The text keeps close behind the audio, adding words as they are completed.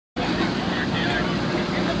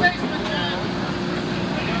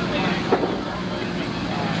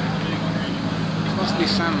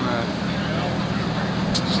guess I'm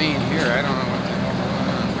seeing here. I don't know what the hell's going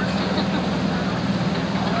on.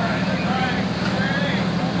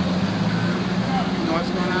 You know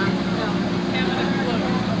what's going on?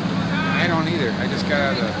 I don't either. I just got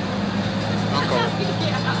out of the Uncle.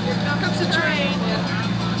 Here comes the train.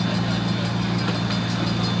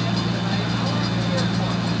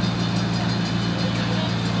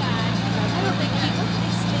 I don't think they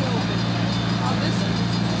stay open. Oh, this is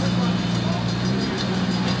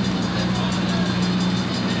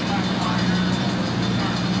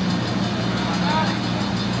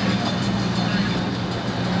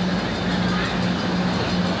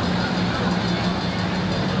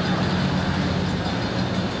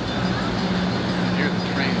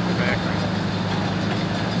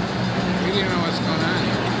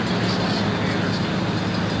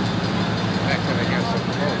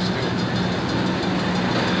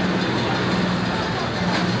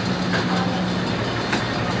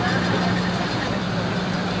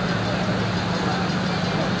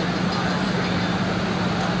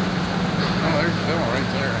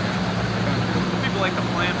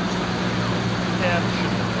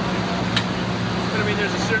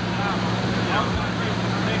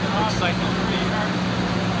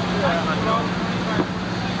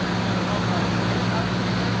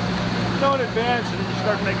know in advance, and then you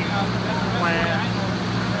start making plans.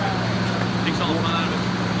 Takes all the fun out of it.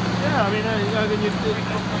 Yeah, I mean, the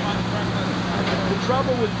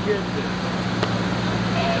trouble with kids is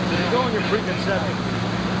you go in your preconception.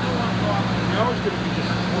 You're always going to be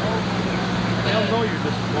disappointed. They don't know you're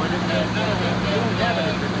disappointed. You don't have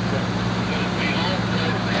any preconception.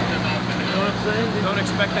 You know what I'm saying? You don't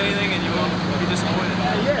expect anything, and you won't be disappointed.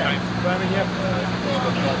 Yeah. Right. But I mean, you have to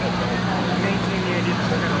maintain the idea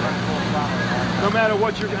that they're going to run full throttle. No matter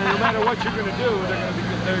what you're going to do,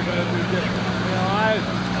 they're going to be different. You know, I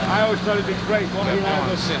always thought it'd be great. Well, you know,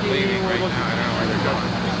 go sit leaving right now. I don't know where they're going.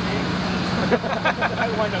 I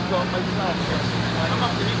wind up going myself. I'm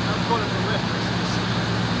up to eat. I'm going to the lift.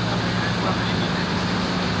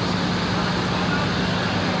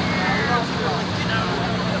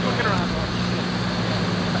 Looking around.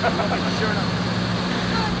 Sure enough.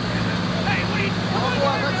 Hey, what are you doing? Come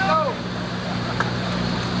on, let's go.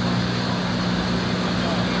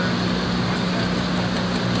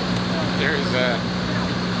 There's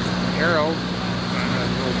Harold on a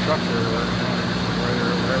little truck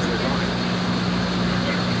wherever they're going.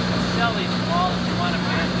 Sell these balls if you want to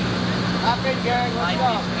man. Hop in, gang. Let's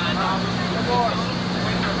go. Come on.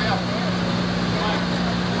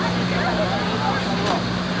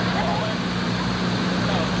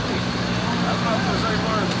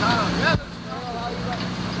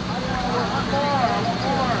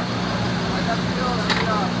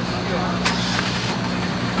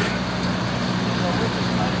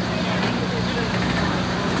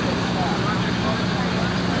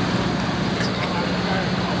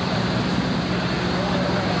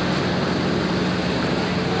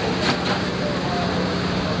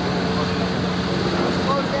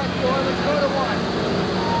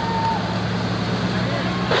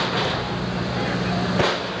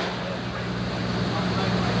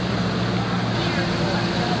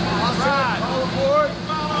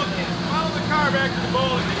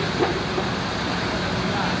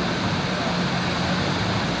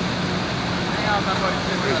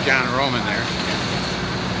 There's John Roman there.